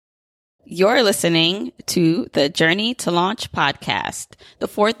You're listening to the Journey to Launch podcast, the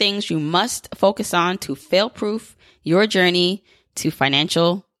 4 things you must focus on to fail-proof your journey to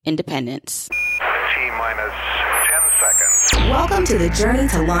financial independence. T-minus 10 seconds. Welcome to the Journey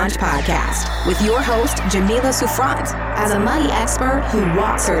to Launch podcast with your host, Jamila Souffrant. As a money expert who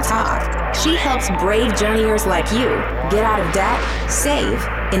walks her talk, she helps brave journeyers like you get out of debt, save,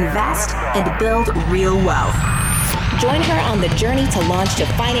 invest, and build real wealth. Join her on the journey to launch to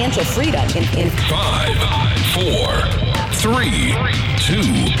financial freedom in 5, 4, 3, 2,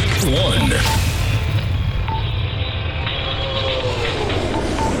 1.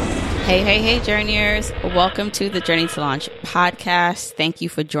 Hey, journeyers. Welcome to the Journey to Launch podcast. Thank you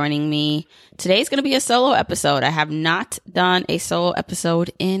for joining me. Today's going to be a solo episode. I have not done a solo episode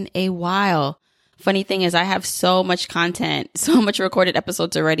in a while. Funny thing is I have so much content, so much recorded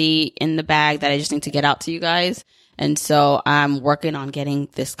episodes already in the bag that I just need to get out to you guys. And so I'm working on getting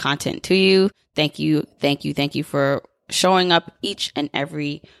this content to you. Thank you for showing up each and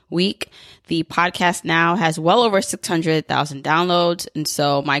every week. The podcast now has well over 600,000 downloads. And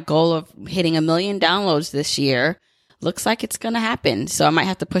so my goal of hitting 1 million downloads this year looks like it's going to happen. So I might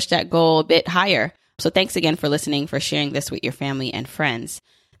have to push that goal a bit higher. So thanks again for listening, for sharing this with your family and friends.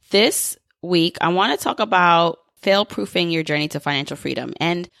 This week, I want to talk about fail-proofing your journey to financial freedom.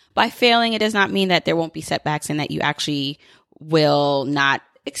 And by failing, it does not mean that there won't be setbacks and that you actually will not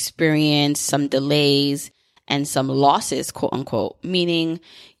experience some delays and some losses, quote unquote, meaning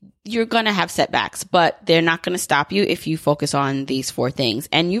you're going to have setbacks, but they're not going to stop you if you focus on these 4 things.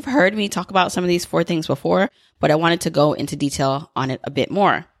 And you've heard me talk about some of these 4 things before, but I wanted to go into detail on it a bit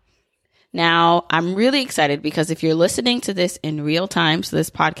more. Now, I'm really excited because if you're listening to this in real time, so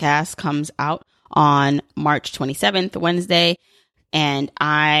this podcast comes out on March 27th, Wednesday, and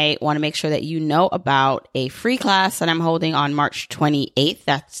I want to make sure that you know about a free class that I'm holding on March 28th.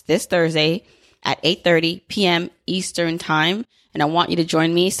 That's this Thursday at 8:30 p.m. Eastern Time. And I want you to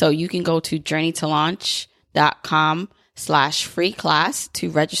join me. So you can go to journeytolaunch.com/free class to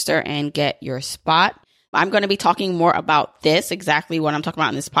register and get your spot. I'm going to be talking more about this, exactly what I'm talking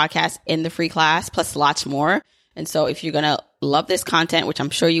about in this podcast, in the free class, plus lots more. And so if you're going to love this content, which I'm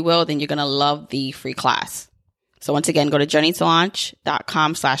sure you will, then you're going to love the free class. So once again, go to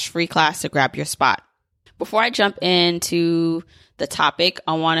journeytolaunch.com/free class to grab your spot. Before I jump into the topic,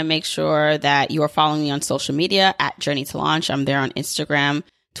 I want to make sure that you are following me on social media at Journey to Launch. I'm there on Instagram,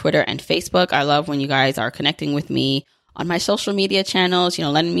 Twitter, and Facebook. I love when you guys are connecting with me on my social media channels,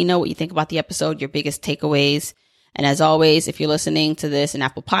 letting me know what you think about the episode, your biggest takeaways. And as always, if you're listening to this in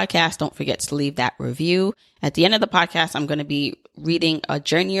Apple Podcasts, don't forget to leave that review. At the end of the podcast, I'm going to be reading a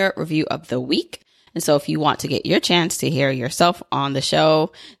Journeyer review of the week. And so if you want to get your chance to hear yourself on the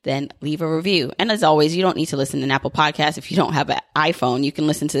show, then leave a review. And as always, you don't need to listen to an Apple Podcast if you don't have an iPhone. You can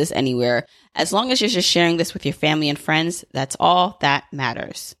listen to this anywhere. As long as you're just sharing this with your family and friends, that's all that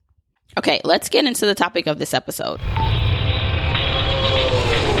matters. Okay, let's get into the topic of this episode.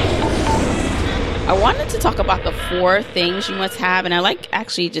 I wanted to talk about the 4 things you must have. And I like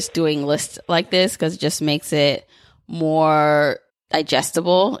actually just doing lists like this because it just makes it more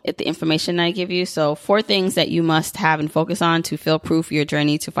digestible at the information I give you. So 4 things that you must have and focus on to fail-proof your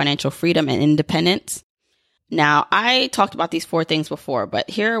journey to financial freedom and independence. Now, I talked about these 4 things before, but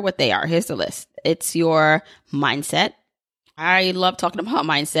here are what they are. Here's the list. It's your mindset. I love talking about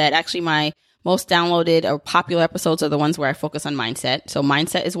mindset. Actually, my most downloaded or popular episodes are the ones where I focus on mindset. So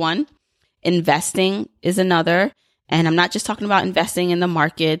mindset is one. Investing is another. And I'm not just talking about investing in the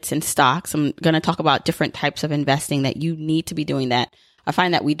markets and stocks. I'm going to talk about different types of investing that you need to be doing that I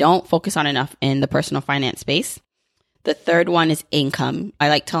find that we don't focus on enough in the personal finance space. The third one is income. I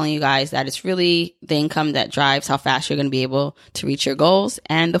like telling you guys that it's really the income that drives how fast you're going to be able to reach your goals.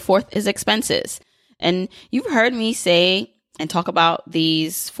 And the fourth is expenses. And you've heard me say and talk about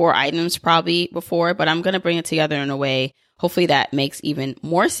these 4 items probably before, but I'm going to bring it together in a way, hopefully that makes even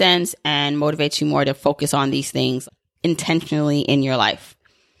more sense and motivates you more to focus on these things intentionally in your life.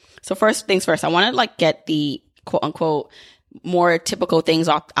 So first things first, I want to get the quote unquote more typical things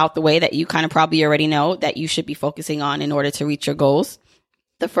out the way that you kind of probably already know that you should be focusing on in order to reach your goals.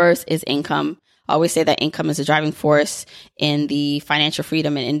 The first is income. I always say that income is a driving force in the financial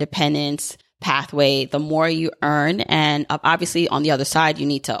freedom and independence pathway. The more you earn, and obviously on the other side, you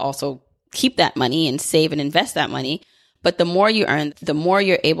need to also keep that money and save and invest that money. But the more you earn, the more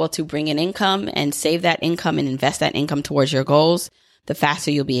you're able to bring in income and save that income and invest that income towards your goals, the faster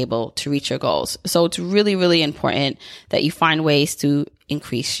you'll be able to reach your goals. So it's really, really important that you find ways to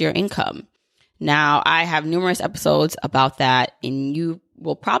increase your income. Now, I have numerous episodes about that, and you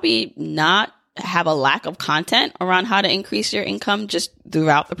will probably not have a lack of content around how to increase your income just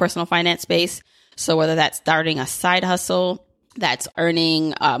throughout the personal finance space. So whether that's starting a side hustle, that's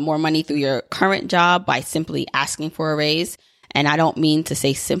earning more money through your current job by simply asking for a raise. And I don't mean to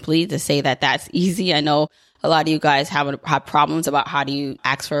say simply to say that that's easy. I know a lot of you guys have problems about how do you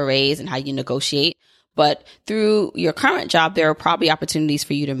ask for a raise and how you negotiate. But through your current job, there are probably opportunities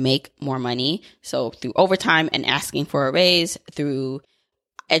for you to make more money. So through overtime and asking for a raise, through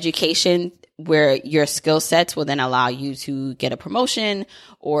education, where your skill sets will then allow you to get a promotion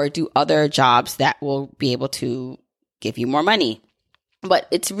or do other jobs that will be able to give you more money. But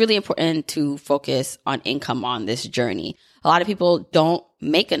it's really important to focus on income on this journey. A lot of people don't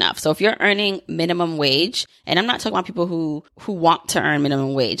make enough. So if you're earning minimum wage, and I'm not talking about people who want to earn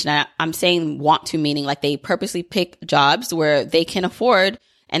minimum wage. Now, I'm saying want to, meaning like they purposely pick jobs where they can afford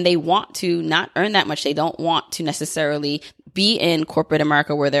and they want to not earn that much. They don't want to necessarily be in corporate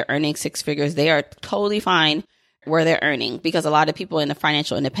America where they're earning six figures. They are totally fine where they're earning, because a lot of people in the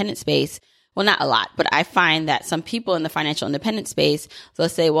financial independent space, well, not a lot, but I find that some people in the financial independent space, they'll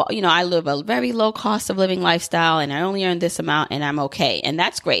say, well, I live a very low cost of living lifestyle and I only earn this amount and I'm okay. And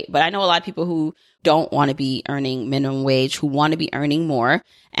that's great. But I know a lot of people who don't want to be earning minimum wage, who want to be earning more.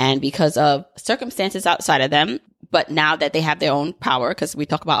 And because of circumstances outside of them, but now that they have their own power, because we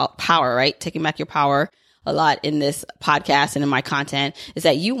talk about power, right? Taking back your power a lot in this podcast and in my content, is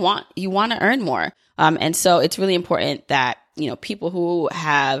that you want to earn more. And so it's really important that, people who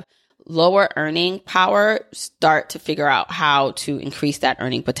have lower earning power start to figure out how to increase that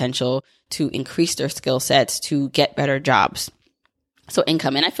earning potential, to increase their skill sets, to get better jobs. So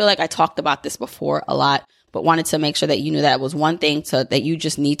income. And I feel like I talked about this before a lot, but wanted to make sure that you knew that was one thing that you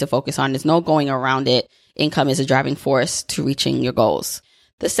just need to focus on. There's no going around it. Income is a driving force to reaching your goals.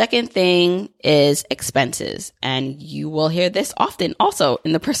 The second thing is expenses. And you will hear this often also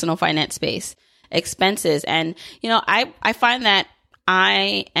in the personal finance space. Expenses. And, I find that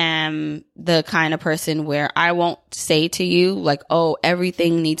I am the kind of person where I won't say to you like, oh,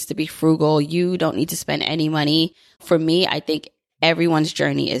 everything needs to be frugal. You don't need to spend any money. For me, I think everyone's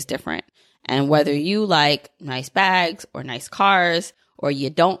journey is different. And whether you like nice bags or nice cars, or you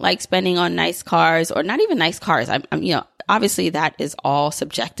don't like spending on nice cars, or not even nice cars, obviously that is all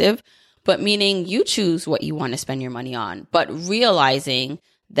subjective, but meaning you choose what you want to spend your money on, but realizing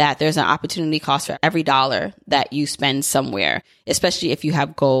that there's an opportunity cost for every dollar that you spend somewhere, especially if you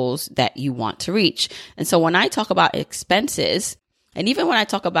have goals that you want to reach. And so when I talk about expenses, and even when I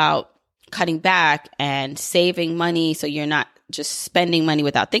talk about cutting back and saving money so you're not just spending money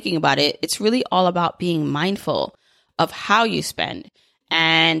without thinking about it, it's really all about being mindful of how you spend.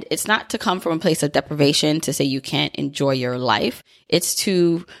 And it's not to come from a place of deprivation to say you can't enjoy your life. It's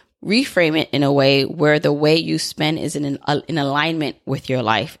to reframe it in a way where the way you spend is in alignment with your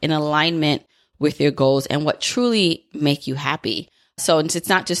life, in alignment with your goals and what truly make you happy. So it's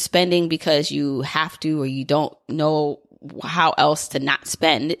not just spending because you have to or you don't know how else to not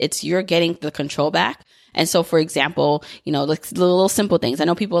spend. It's you're getting the control back. And so, for example, like the little simple things. I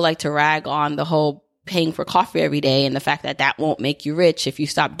know people like to rag on the whole paying for coffee every day and the fact that won't make you rich if you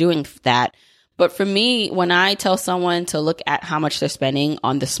stop doing that. But for me, when I tell someone to look at how much they're spending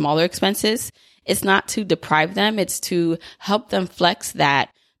on the smaller expenses, it's not to deprive them. It's to help them flex that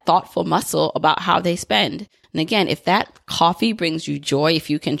thoughtful muscle about how they spend. And again, if that coffee brings you joy, if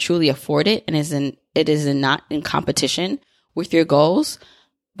you can truly afford it and it is not in competition with your goals,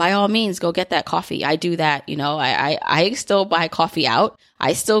 by all means, go get that coffee. I do that. I still buy coffee out.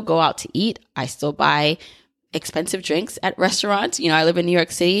 I still go out to eat. I still buy expensive drinks at restaurants. I live in New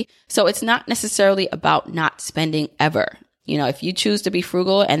York City. So it's not necessarily about not spending ever. If you choose to be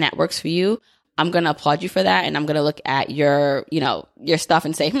frugal and that works for you, I'm going to applaud you for that. And I'm going to look at your stuff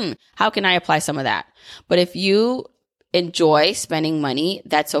and say, how can I apply some of that? But if you enjoy spending money,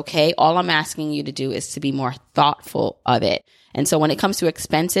 that's okay. All I'm asking you to do is to be more thoughtful of it. And so when it comes to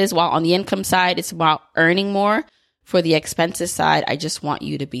expenses, while on the income side, it's about earning more, for the expenses side, I just want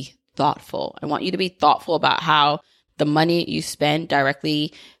you to be thoughtful. I want you to be thoughtful about how the money you spend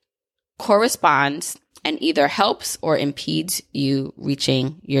directly corresponds and either helps or impedes you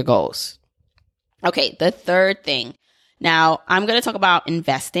reaching your goals. Okay, the third thing. Now, I'm going to talk about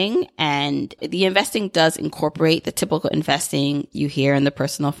investing, and the investing does incorporate the typical investing you hear in the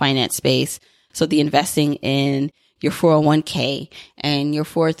personal finance space. So the investing in your 401k and your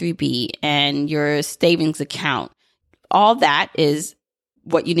 403b and your savings account, all that is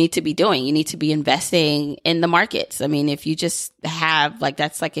what you need to be doing. You need to be investing in the markets. I mean, if you just have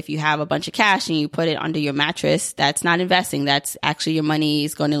that's like if you have a bunch of cash and you put it under your mattress, that's not investing. That's actually your money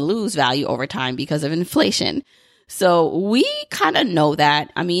is going to lose value over time because of inflation. So we kind of know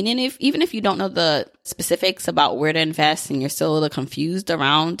that. I mean, and even if you don't know the specifics about where to invest and you're still a little confused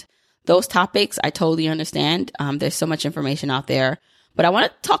around those topics, I totally understand. There's so much information out there. But I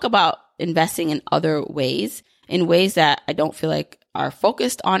want to talk about investing in other ways, in ways that I don't feel like are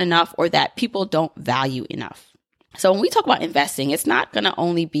focused on enough or that people don't value enough. So when we talk about investing, it's not going to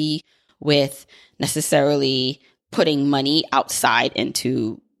only be with necessarily putting money outside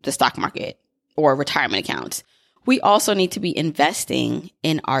into the stock market or retirement accounts. We also need to be investing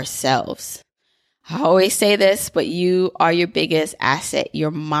in ourselves. I always say this, but you are your biggest asset.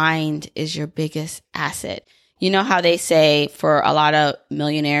 Your mind is your biggest asset. You know how they say for a lot of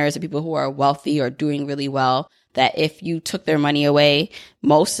millionaires or people who are wealthy or doing really well, that if you took their money away,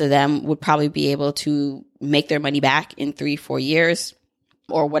 most of them would probably be able to make their money back in 3-4 years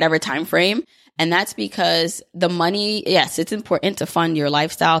or whatever time frame. And that's because the money, yes, it's important to fund your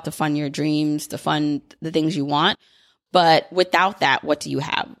lifestyle, to fund your dreams, to fund the things you want. But without that, what do you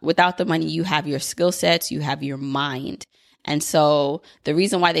have? Without the money, you have your skill sets, you have your mind. And so the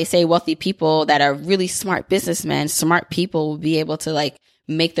reason why they say wealthy people that are really smart businessmen, smart people will be able to like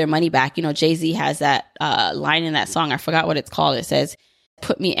make their money back. You know, Jay-Z has that line in that song. I forgot what it's called. It says,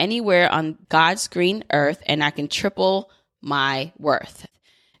 "Put me anywhere on God's green earth and I can triple my worth."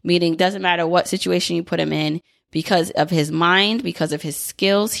 Meaning doesn't matter what situation you put him in, because of his mind, because of his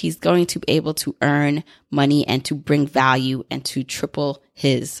skills, he's going to be able to earn money and to bring value and to triple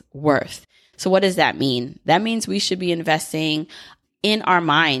his worth. So what does that mean? That means we should be investing in our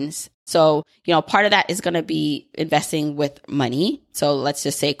minds. So, you know, part of that is going to be investing with money. So let's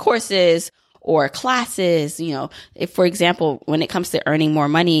just say courses or classes. You know, if, for example, when it comes to earning more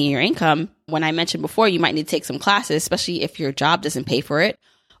money in your income, when I mentioned before, you might need to take some classes, especially if your job doesn't pay for it.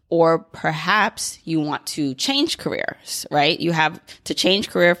 Or perhaps you want to change careers, right? You have to change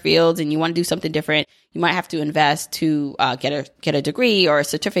career fields and you want to do something different. You might have to invest to get a degree or a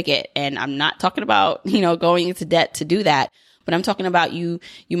certificate. And I'm not talking about, you know, going into debt to do that, but I'm talking about you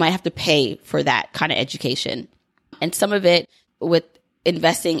might have to pay for that kind of education. And some of it with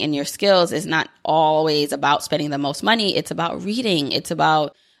investing in your skills is not always about spending the most money. It's about reading. It's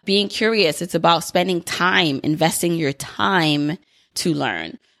about being curious. It's about spending time, investing your time to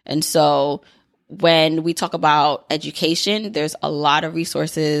learn. And so when we talk about education, there's a lot of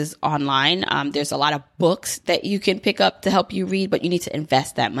resources online. There's a lot of books that you can pick up to help you read, but you need to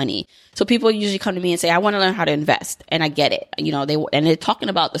invest that money. So people usually come to me and say, I want to learn how to invest. And I get it. You know, they're talking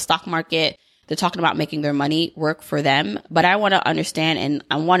about the stock market. They're talking about making their money work for them. But I want to understand, and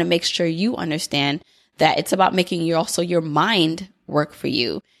I want to make sure you understand that it's about making your mind work for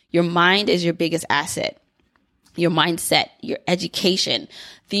you. Your mind is your biggest asset. Your mindset, your education,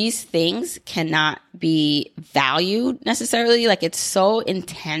 these things cannot be valued necessarily. Like it's so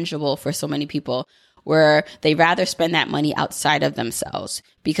intangible for so many people where they rather spend that money outside of themselves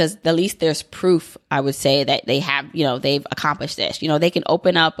because at least there's proof, I would say, that they have, you know, they've accomplished this. You know, they can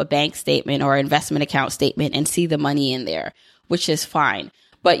open up a bank statement or investment account statement and see the money in there, which is fine.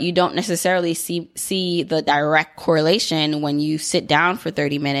 But you don't necessarily see the direct correlation when you sit down for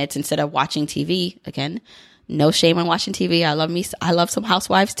 30 minutes instead of watching TV. Again, no shame on watching TV. I love some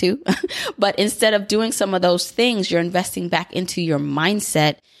housewives too. But instead of doing some of those things, you're investing back into your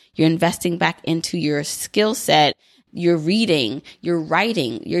mindset. You're investing back into your skill set. You're reading, you're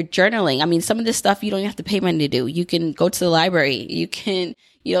writing, you're journaling. I mean, some of this stuff you don't even have to pay money to do. You can go to the library. You can,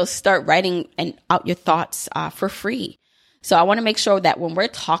 you know, start writing out your thoughts for free. So I want to make sure that when we're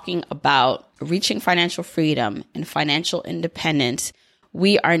talking about reaching financial freedom and financial independence,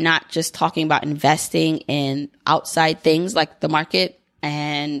 we are not just talking about investing in outside things like the market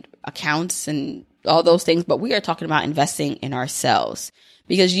and accounts and all those things, but we are talking about investing in ourselves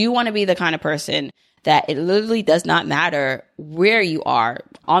because you want to be the kind of person that it literally does not matter where you are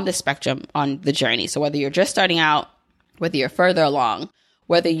on the spectrum, on the journey. So whether you're just starting out, whether you're further along,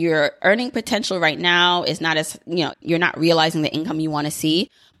 whether your earning potential right now is not as, you know, you're not realizing the income you want to see,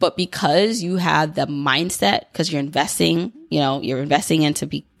 but because you have the mindset, because you're investing, you know, you're investing into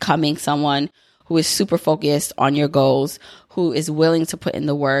becoming someone who is super focused on your goals, who is willing to put in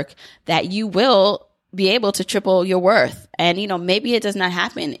the work, that you will be able to triple your worth. And, you know, maybe it does not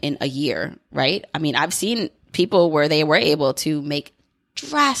happen in a year, right? I mean, I've seen people where they were able to make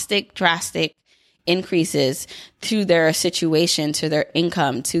drastic increases to their situation, to their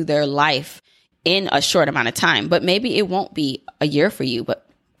income, to their life in a short amount of time. But maybe it won't be a year for you, but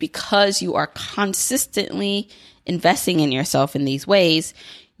because you are consistently investing in yourself in these ways,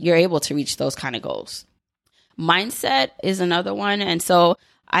 you're able to reach those kind of goals. Mindset is another one. And so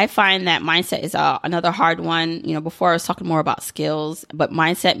I find that mindset is another hard one. You know, before I was talking more about skills, but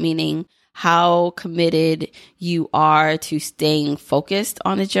mindset meaning how committed you are to staying focused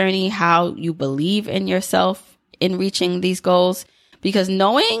on the journey, how you believe in yourself in reaching these goals. Because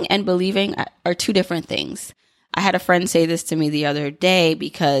knowing and believing are two different things. I had a friend say this to me the other day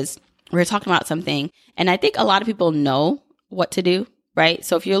because we were talking about something, and I think a lot of people know what to do, right?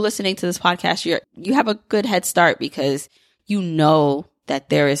 So if you're listening to this podcast, you have a good head start because you know that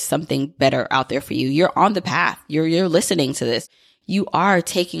there is something better out there for you. You're on the path. You're listening to this. You are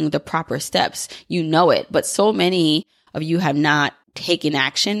taking the proper steps. You know it. But so many of you have not taken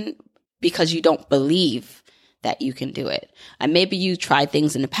action because you don't believe that you can do it. And maybe you tried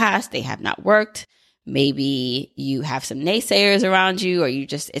things in the past. They have not worked. Maybe you have some naysayers around you, or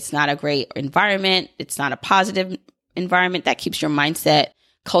it's not a great environment. It's not a positive environment that keeps your mindset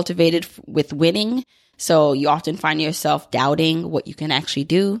cultivated with winning. So you often find yourself doubting what you can actually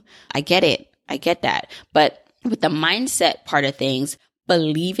do. I get it. I get that. But with the mindset part of things,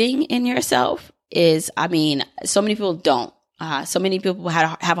 believing in yourself is, so many people don't. So many people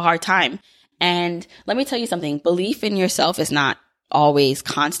have a hard time. And let me tell you something, belief in yourself is not always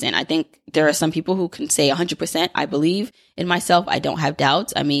constant. I think there are some people who can say 100%, I believe in myself. I don't have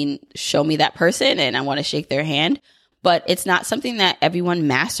doubts. Show me that person and I want to shake their hand. But it's not something that everyone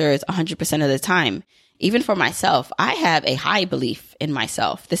masters 100% of the time. Even for myself, I have a high belief in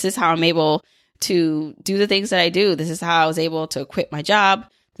myself. This is how I'm able to do the things that I do. This is how I was able to quit my job.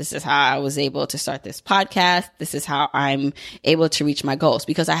 This is how I was able to start this podcast. This is how I'm able to reach my goals,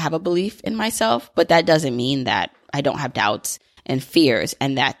 because I have a belief in myself. But that doesn't mean that I don't have doubts and fears,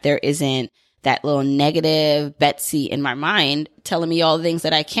 and that there isn't that little negative Betsy in my mind telling me all the things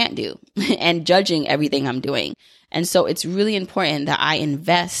that I can't do and judging everything I'm doing. And so it's really important that I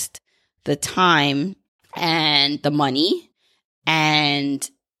invest the time and the money and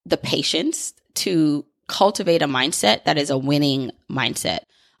the patience to cultivate a mindset that is a winning mindset,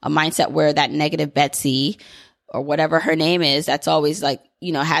 a mindset where that negative Betsy or whatever her name is, that's always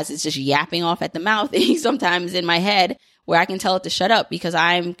has it's just yapping off at the mouth sometimes in my head, where I can tell it to shut up, because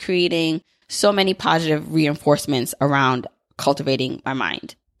I'm creating so many positive reinforcements around cultivating my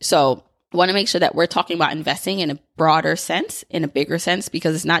mind. So I want to make sure that we're talking about investing in a broader sense, in a bigger sense,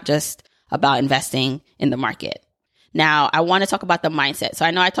 because it's not just about investing in the market. Now, I want to talk about the mindset. So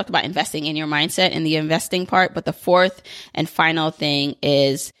I know I talked about investing in your mindset in the investing part, but the fourth and final thing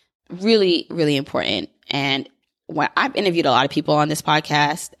is really, really important. And when I've interviewed a lot of people on this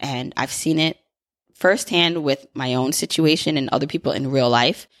podcast, and I've seen it firsthand with my own situation and other people in real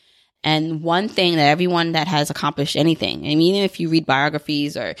life. And one thing that everyone that has accomplished anything, even if you read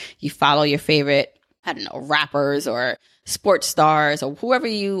biographies or you follow your favorite, rappers or sports stars or whoever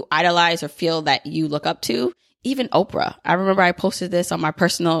you idolize or feel that you look up to, even Oprah. I remember I posted this on my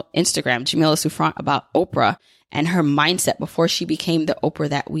personal Instagram, Jamila Souffrant, about Oprah and her mindset before she became the Oprah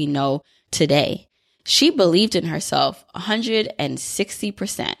that we know today. She believed in herself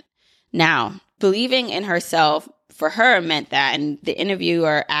 160%. Now, believing in herself for her meant that, and the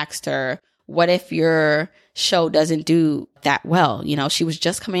interviewer asked her, what if your show doesn't do that well? She was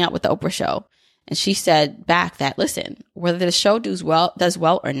just coming out with the Oprah show. And she said back that, listen, whether the show does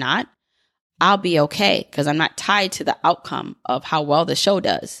well or not, I'll be okay, because I'm not tied to the outcome of how well the show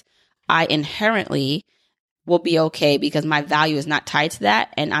does. I inherently will be okay because my value is not tied to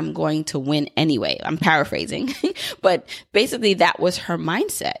that, and I'm going to win anyway. I'm paraphrasing, but basically that was her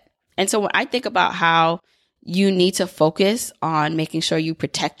mindset. And so when I think about how you need to focus on making sure you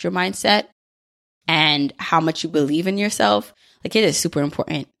protect your mindset and how much you believe in yourself, it is super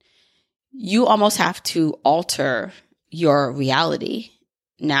important. You almost have to alter your reality.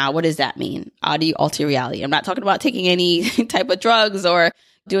 Now, what does that mean? How do you alter reality? I'm not talking about taking any type of drugs or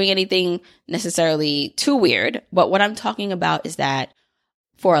doing anything necessarily too weird. But what I'm talking about is that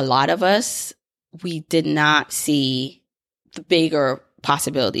for a lot of us, we did not see the bigger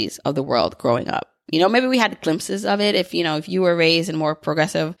possibilities of the world growing up. Maybe we had glimpses of it. If you were raised in a more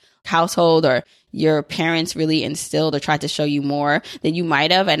progressive household, or your parents really instilled or tried to show you more than you might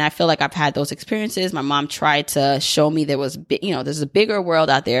have. And I feel like I've had those experiences. My mom tried to show me there's a bigger world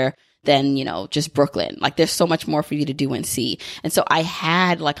out there than, just Brooklyn. There's so much more for you to do and see. And so I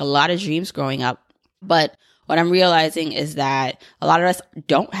had a lot of dreams growing up, but what I'm realizing is that a lot of us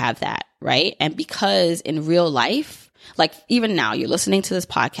don't have that, right? And because in real life, even now, you're listening to this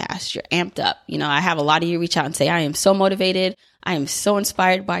podcast, you're amped up. I have a lot of you reach out and say, I am so motivated. I am so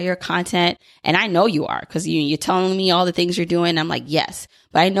inspired by your content. And I know you are, because you're telling me all the things you're doing. I'm like, yes,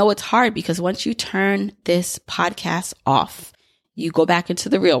 but I know it's hard, because once you turn this podcast off, you go back into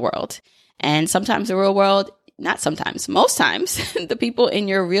the real world. And sometimes the real world, not sometimes, most times, the people in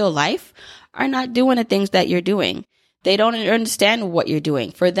your real life are not doing the things that you're doing. They don't understand what you're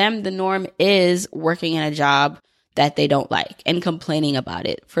doing. For them, the norm is working in a job that they don't like and complaining about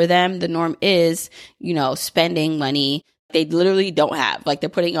it. For them, the norm is, spending money they literally don't have. Like they're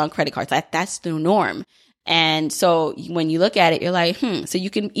putting on credit cards. That's the norm. And so when you look at it, you're like, so you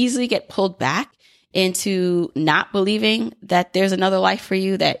can easily get pulled back into not believing that there's another life for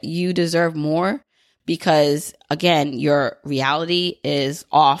you, that you deserve more, because again, your reality is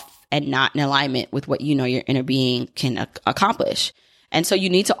off and not in alignment with what your inner being can accomplish. And so you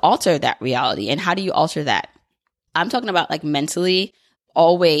need to alter that reality. And how do you alter that? I'm talking about like mentally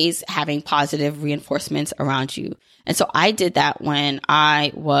always having positive reinforcements around you. And so I did that when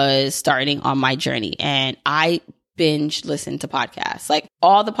I was starting on my journey, and I binge listened to podcasts. Like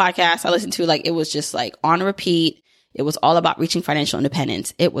all the podcasts I listened to, like it was just like on repeat. It was all about reaching financial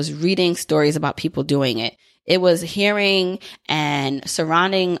independence. It was reading stories about people doing it. It was hearing and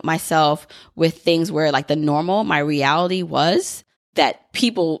surrounding myself with things where like the normal, my reality was that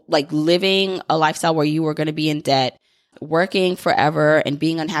people like living a lifestyle where you were going to be in debt, working forever and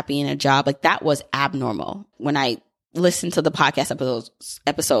being unhappy in a job. Like that was abnormal. When I listened to the podcast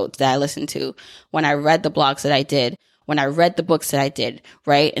episodes that I listened to, when I read the blogs that I did, when I read the books that I did,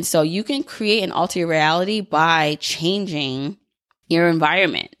 right? And so you can create and alter your reality by changing your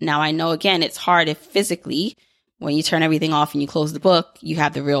environment. Now, I know, again, it's hard if physically, when you turn everything off and you close the book, you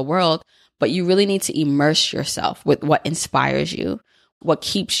have the real world, but you really need to immerse yourself with what inspires you, what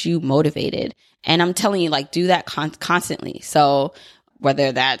keeps you motivated. And I'm telling you, like, do that constantly. So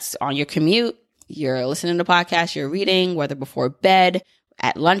whether that's on your commute, you're listening to podcasts, you're reading, whether before bed,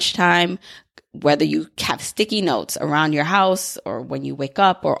 at lunchtime, whether you have sticky notes around your house or when you wake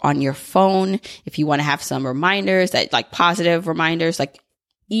up or on your phone, if you want to have some reminders, that like positive reminders, like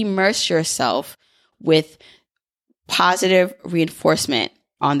immerse yourself with positive reinforcement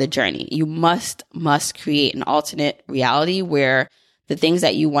on the journey. You must create an alternate reality where the things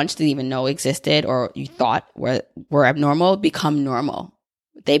that you once didn't even know existed or you thought were abnormal become normal.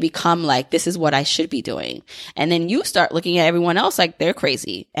 They become like, this is what I should be doing. And then you start looking at everyone else like they're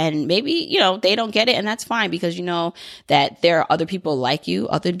crazy. And maybe, they don't get it. And that's fine, because you know that there are other people like you,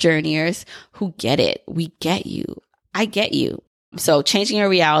 other journeyers who get it. We get you. I get you. So changing your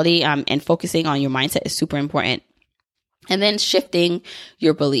reality and focusing on your mindset is super important. And then shifting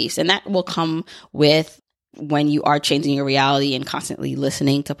your beliefs. And that will come with when you are changing your reality and constantly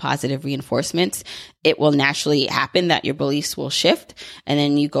listening to positive reinforcements. It will naturally happen that your beliefs will shift. And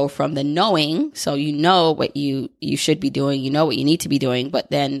then you go from the knowing, so you know what you should be doing, you know what you need to be doing. But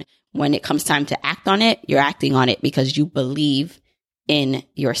then when it comes time to act on it, you're acting on it because you believe in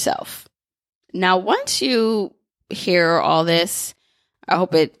yourself. Now, once you hear all this, I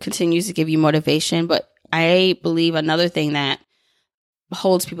hope it continues to give you motivation. But I believe another thing that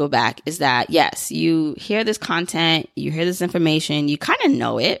holds people back is that, yes, you hear this content, you hear this information, you kind of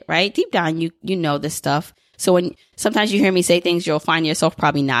know it, right? Deep down, you know this stuff. So when sometimes you hear me say things, you'll find yourself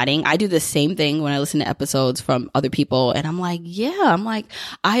probably nodding. I do the same thing when I listen to episodes from other people, and I'm like,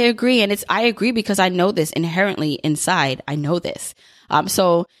 I agree. And I agree because I know this inherently inside. I know this.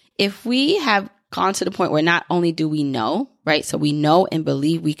 So if we have gone to the point where not only do we know, right? So we know and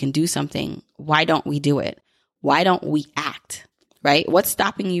believe we can do something. Why don't we do it? Why don't we act? Right? What's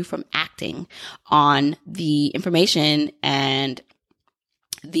stopping you from acting on the information and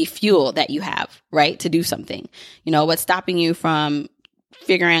the fuel that you have, right? To do something. What's stopping you from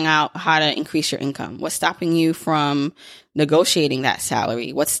figuring out how to increase your income? What's stopping you from negotiating that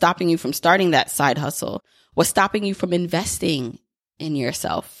salary? What's stopping you from starting that side hustle? What's stopping you from investing in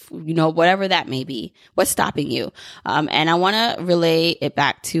yourself? Whatever that may be. What's stopping you? And I want to relay it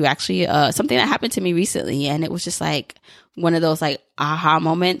back to actually something that happened to me recently. And it was just like one of those like aha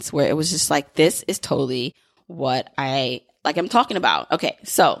moments where it was just like, this is totally what I'm talking about. Okay.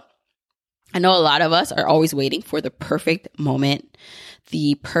 So I know a lot of us are always waiting for the perfect moment,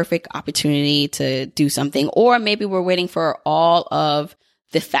 the perfect opportunity to do something, or maybe we're waiting for all of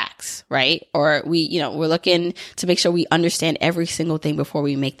the facts, right? Or we're looking to make sure we understand every single thing before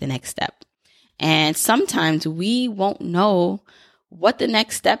we make the next step. And sometimes we won't know what the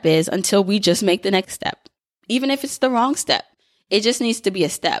next step is until we just make the next step. Even if it's the wrong step, it just needs to be a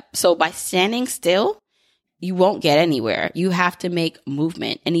step. So by standing still, you won't get anywhere. You have to make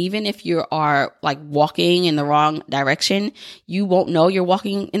movement. And even if you are like walking in the wrong direction, you won't know you're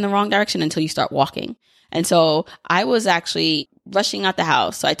walking in the wrong direction until you start walking. And so I was actually rushing out the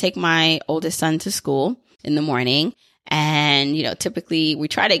house. So I take my oldest son to school in the morning, and, typically we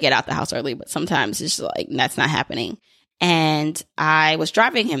try to get out the house early, but sometimes it's just like, that's not happening. And I was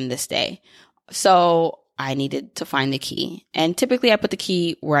driving him this day. So I needed to find the key. And typically I put the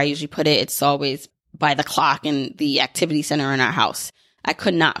key where I usually put it. It's always by the clock in the activity center in our house. I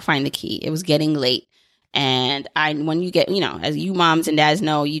could not find the key. It was getting late. And when you get, as you moms and dads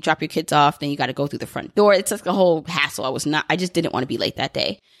know, you drop your kids off, then you got to go through the front door. It's like a whole hassle. I just didn't want to be late that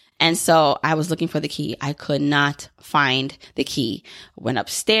day. And so I was looking for the key. I could not find the key. Went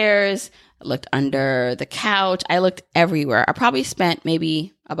upstairs, looked under the couch. I looked everywhere. I probably spent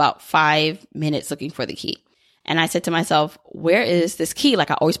maybe about 5 minutes looking for the key. And I said to myself, where is this key?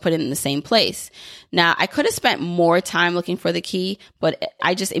 Like I always put it in the same place. Now I could have spent more time looking for the key, but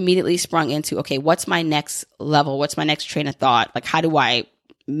I just immediately sprung into, okay, what's my next level? What's my next train of thought? Like, how do I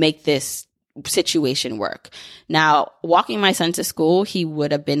make this situation work? Now, walking my son to school, he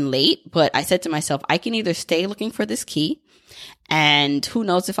would have been late, but I said to myself, I can either stay looking for this key and who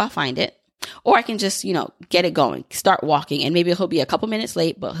knows if I'll find it, or I can just, get it going, start walking, and maybe he'll be a couple minutes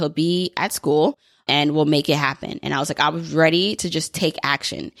late, but he'll be at school and we'll make it happen. And I was like, I was ready to just take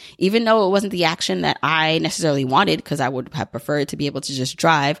action, even though it wasn't the action that I necessarily wanted, because I would have preferred to be able to just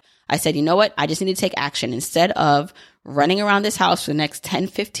drive. I said, you know what? I just need to take action. Instead of running around this house for the next 10,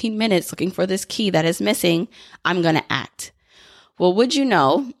 15 minutes looking for this key that is missing, I'm going to act. Well, would you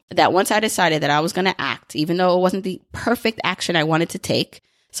know that once I decided that I was going to act, even though it wasn't the perfect action I wanted to take,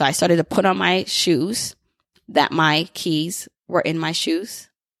 so I started to put on my shoes, that my keys were in my shoes.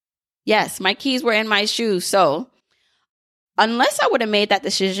 Yes, my keys were in my shoes. So unless I would have made that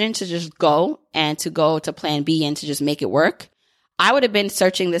decision to just go to plan B and to just make it work, I would have been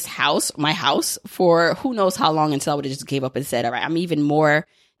searching my house, for who knows how long, until I would have just gave up and said, all right, I'm even more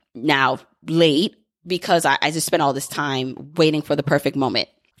now late because I just spent all this time waiting for the perfect moment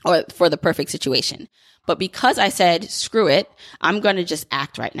or for the perfect situation. But because I said, screw it, I'm going to just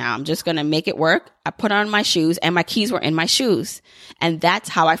act right now. I'm just going to make it work. I put on my shoes and my keys were in my shoes. And that's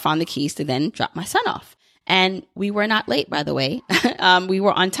how I found the keys to then drop my son off. And we were not late, by the way. We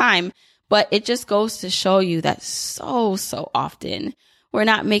were on time. But it just goes to show you that so often we're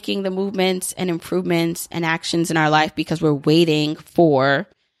not making the movements and improvements and actions in our life because we're waiting for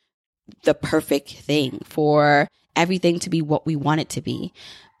the perfect thing, for everything to be what we want it to be.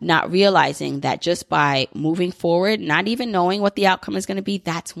 Not realizing that just by moving forward, not even knowing what the outcome is going to be,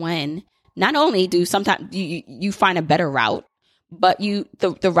 that's when not only do sometimes you find a better route, but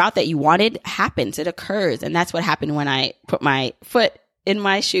the route that you wanted happens, it occurs. And that's what happened when I put my foot in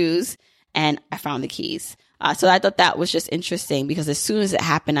my shoes and I found the keys. So I thought that was just interesting, because as soon as it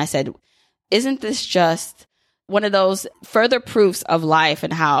happened, I said, isn't this just one of those further proofs of life,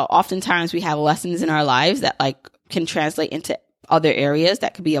 and how oftentimes we have lessons in our lives that can translate into other areas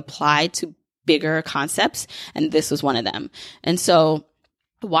that could be applied to bigger concepts. And this was one of them. And so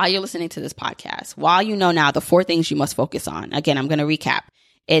while you're listening to this podcast, while you know now the 4 things you must focus on, again, I'm going to recap.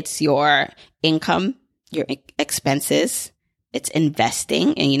 It's your income, your expenses, it's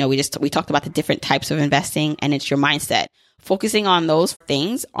investing. And, we talked about the different types of investing, and it's your mindset. Focusing on those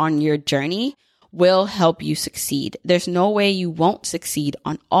things on your journey will help you succeed. There's no way you won't succeed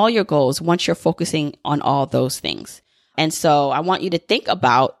on all your goals once you're focusing on all those things. And so I want you to think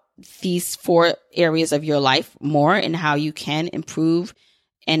about these 4 areas of your life more, and how you can improve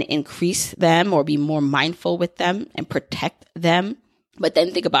and increase them, or be more mindful with them and protect them. But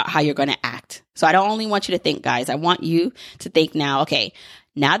then think about how you're going to act. So I don't only want you to think, guys. I want you to think now, okay,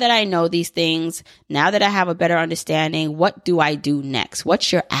 now that I know these things, now that I have a better understanding, what do I do next?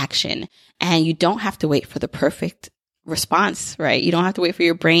 What's your action? And you don't have to wait for the perfect response, right? You don't have to wait for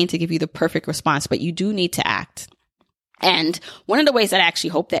your brain to give you the perfect response, but you do need to act. And one of the ways that I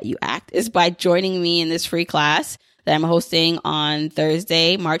actually hope that you act is by joining me in this free class that I'm hosting on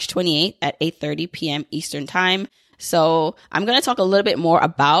Thursday, March 28th at 8:30 p.m. Eastern Time. So I'm going to talk a little bit more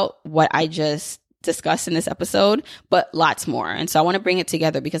about what I just discussed in this episode, but lots more. And so I want to bring it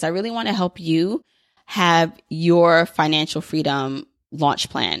together because I really want to help you have your financial freedom launch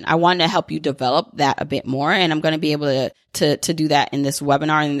plan. I want to help you develop that a bit more. And I'm going to be able to do that in this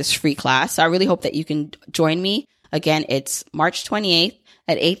webinar, in this free class. So I really hope that you can join me. Again, it's March 28th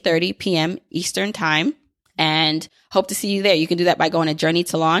at 8:30 p.m. Eastern Time, and hope to see you there. You can do that by going to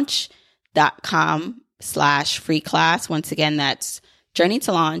journeytolaunch.com/free class. Once again, that's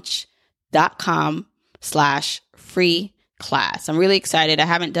journeytolaunch.com/free class. I'm really excited. I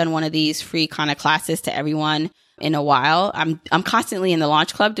haven't done one of these free kind of classes to everyone in a while. I'm constantly in the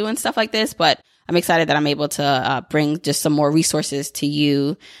Launch Club doing stuff like this, but I'm excited that I'm able to bring just some more resources to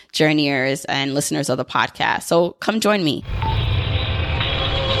you, journeyers and listeners of the podcast. So come join me.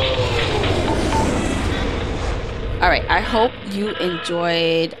 All right. I hope you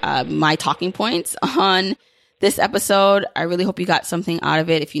enjoyed my talking points on this episode. I really hope you got something out of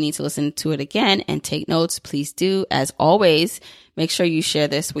it. If you need to listen to it again and take notes, please do. As always, make sure you share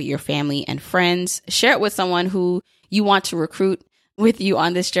this with your family and friends. Share it with someone who you want to recruit with you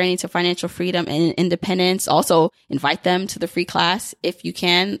on this journey to financial freedom and independence. Also, invite them to the free class if you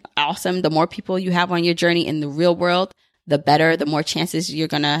can. Awesome. The more people you have on your journey in the real world, the better, the more chances you're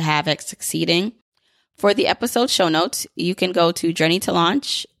going to have at succeeding. For the episode show notes, you can go to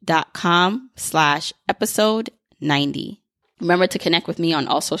journeytolaunch.com/episode 90. Remember to connect with me on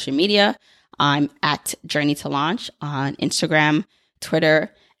all social media. I'm at Journey to Launch on Instagram,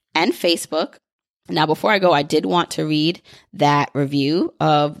 Twitter, and Facebook. Now, before I go, I did want to read that review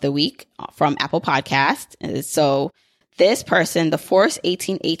of the week from Apple Podcast. So this person, the Force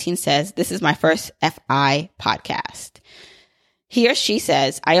 1818, says, "This is my first FI podcast." He or she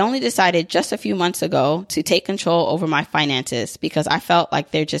says, "I only decided just a few months ago to take control over my finances because I felt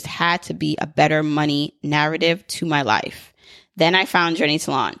like there just had to be a better money narrative to my life. Then I found Journey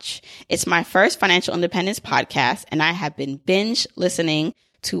to Launch. It's my first financial independence podcast, and I have been binge listening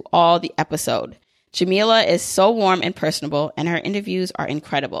to all the episode. Jamila is so warm and personable, and her interviews are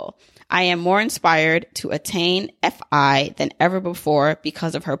incredible. I am more inspired to attain FI than ever before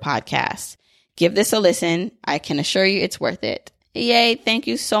because of her podcast. Give this a listen. I can assure you it's worth it." Yay. Thank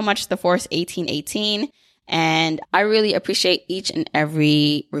you so much, The Force 1818. And I really appreciate each and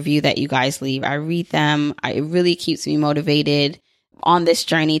every review that you guys leave. I read them. It really keeps me motivated on this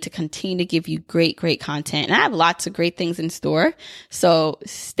journey to continue to give you great, great content. And I have lots of great things in store. So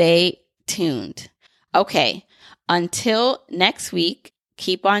stay tuned. Okay. Until next week,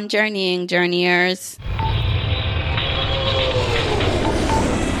 keep on journeying, journeyers.